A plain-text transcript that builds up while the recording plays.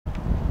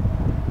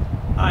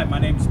Hi, my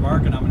name is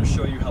Mark and I'm going to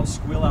show you how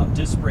Squeal Out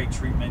disc brake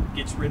treatment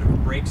gets rid of a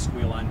brake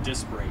squeal on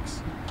disc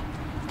brakes.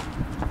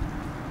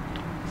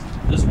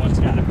 This one's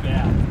got it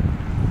bad.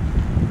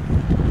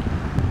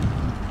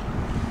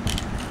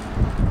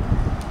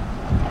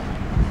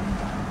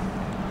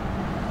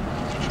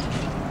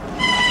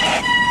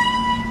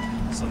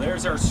 So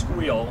there's our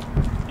squeal,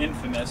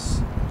 infamous.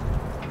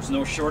 There's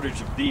no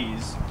shortage of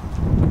these.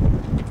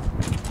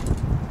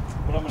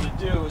 What I'm going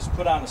to do is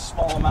put on a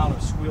small amount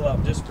of Squeal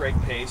Out disc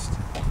brake paste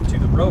to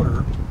the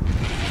rotor.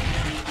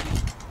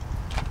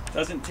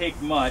 Doesn't take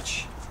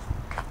much,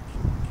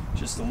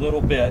 just a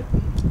little bit.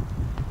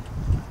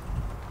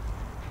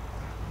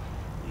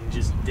 You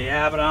just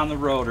dab it on the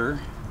rotor.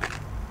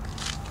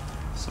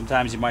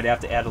 Sometimes you might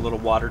have to add a little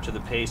water to the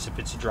paste if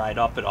it's dried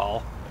up at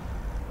all.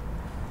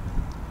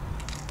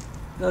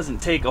 Doesn't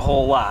take a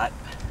whole lot.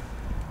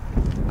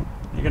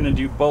 You're going to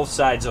do both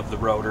sides of the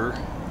rotor.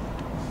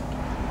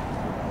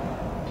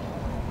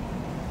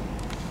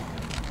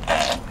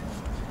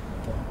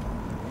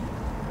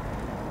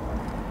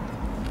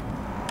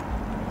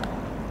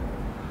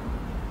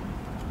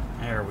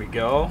 There we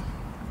go.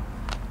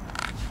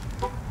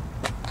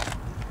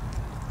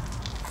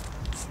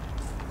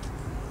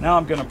 Now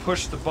I'm going to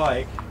push the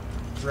bike,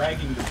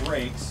 dragging the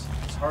brakes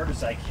as hard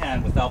as I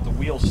can without the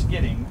wheel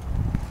skidding,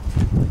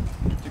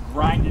 to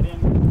grind it in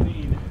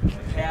between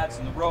the pads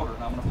and the rotor.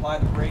 And I'm going to apply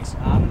the brakes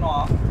on and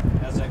off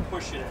as I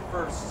push it at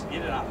first to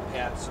get it on the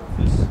pad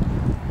surface.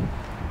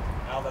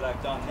 Now that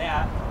I've done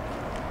that,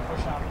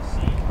 push on the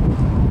seat.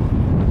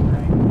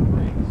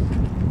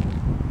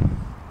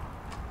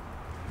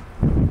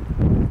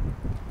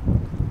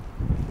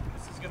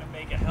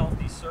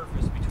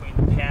 Surface between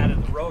the pad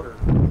and the rotor,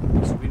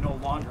 so we no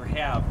longer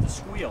have the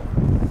squeal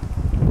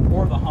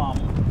or the hum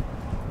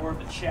or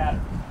the chatter.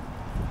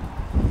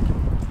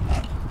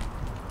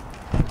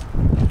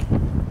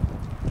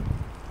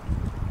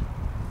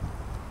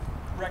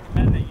 I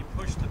recommend that you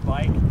push the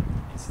bike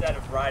instead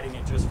of riding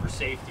it just for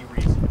safety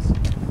reasons.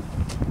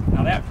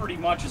 Now that pretty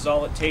much is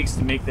all it takes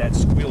to make that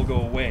squeal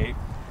go away.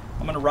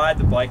 I'm going to ride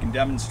the bike and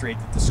demonstrate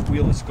that the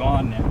squeal is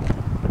gone now.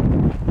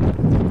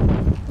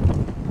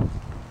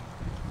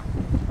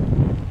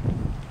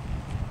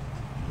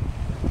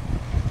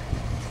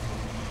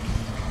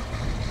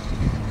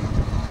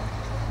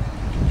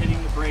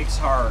 Brakes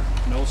hard,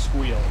 no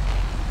squeal.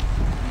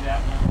 Do that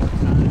one more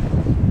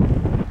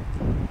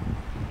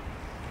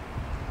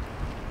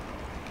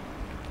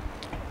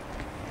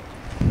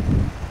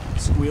time.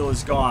 Squeal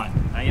is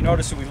gone. Now you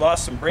notice that we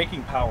lost some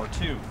braking power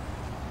too.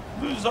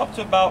 Lose up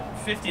to about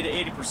 50 to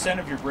 80%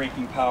 of your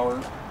braking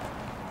power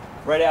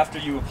right after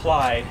you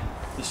apply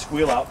the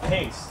Squeal Out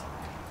paste.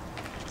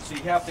 So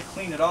you have to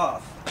clean it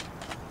off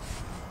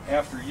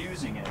after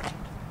using it.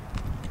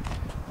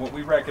 What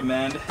we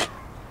recommend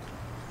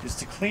is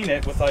to clean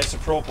it with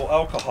isopropyl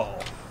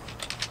alcohol.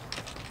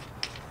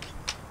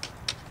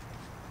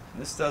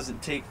 This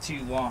doesn't take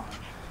too long.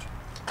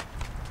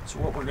 So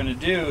what we're going to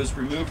do is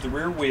remove the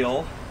rear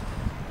wheel.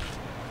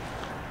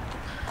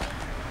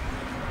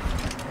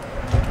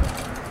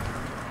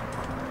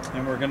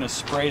 And we're going to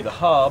spray the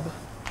hub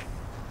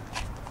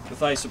with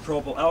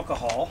isopropyl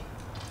alcohol.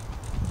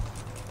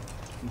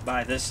 You can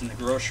buy this in the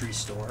grocery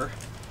store.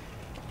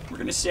 We're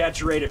going to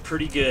saturate it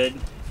pretty good.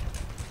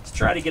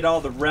 Try to get all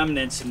the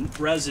remnants and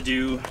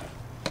residue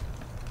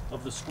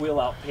of the Squeal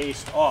Out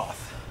paste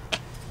off.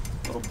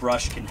 A little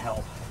brush can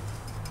help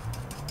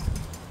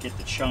get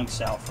the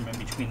chunks out from in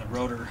between the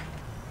rotor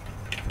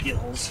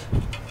gills.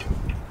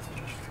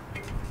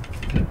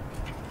 We'll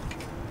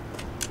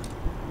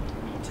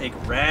take a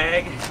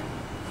rag,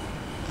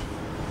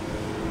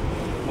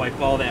 wipe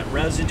all that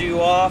residue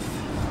off,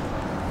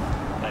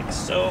 like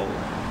so.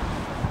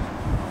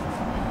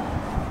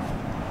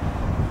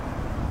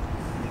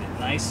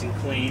 Nice and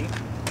clean.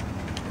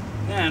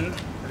 Then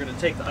we're going to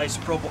take the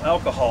isopropyl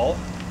alcohol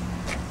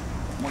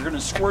and we're going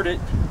to squirt it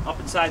up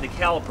inside the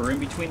caliper in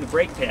between the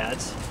brake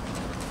pads.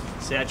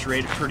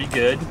 Saturate it pretty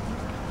good.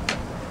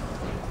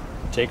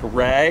 Take a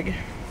rag,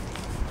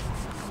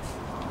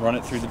 run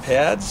it through the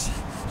pads.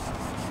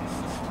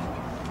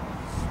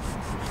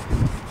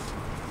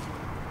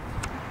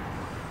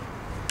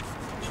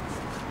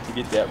 To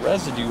get that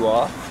residue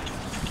off.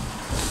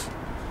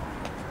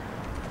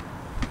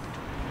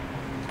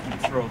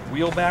 Throw the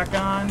wheel back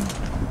on.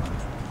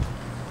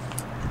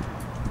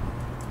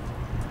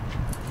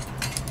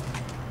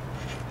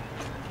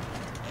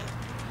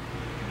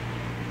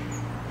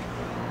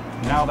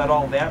 Now that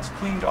all that's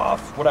cleaned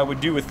off, what I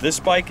would do with this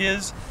bike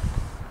is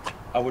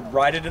I would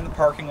ride it in the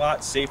parking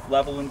lot, safe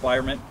level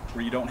environment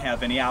where you don't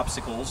have any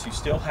obstacles. You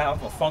still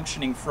have a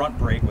functioning front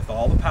brake with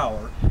all the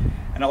power.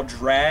 And I'll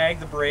drag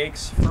the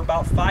brakes for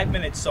about 5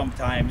 minutes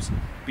sometimes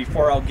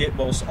before I'll get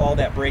all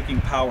that braking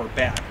power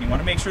back. You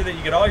want to make sure that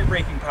you get all your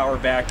braking power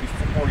back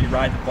before you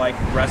ride the bike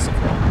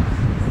aggressively.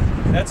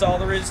 That's all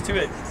there is to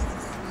it.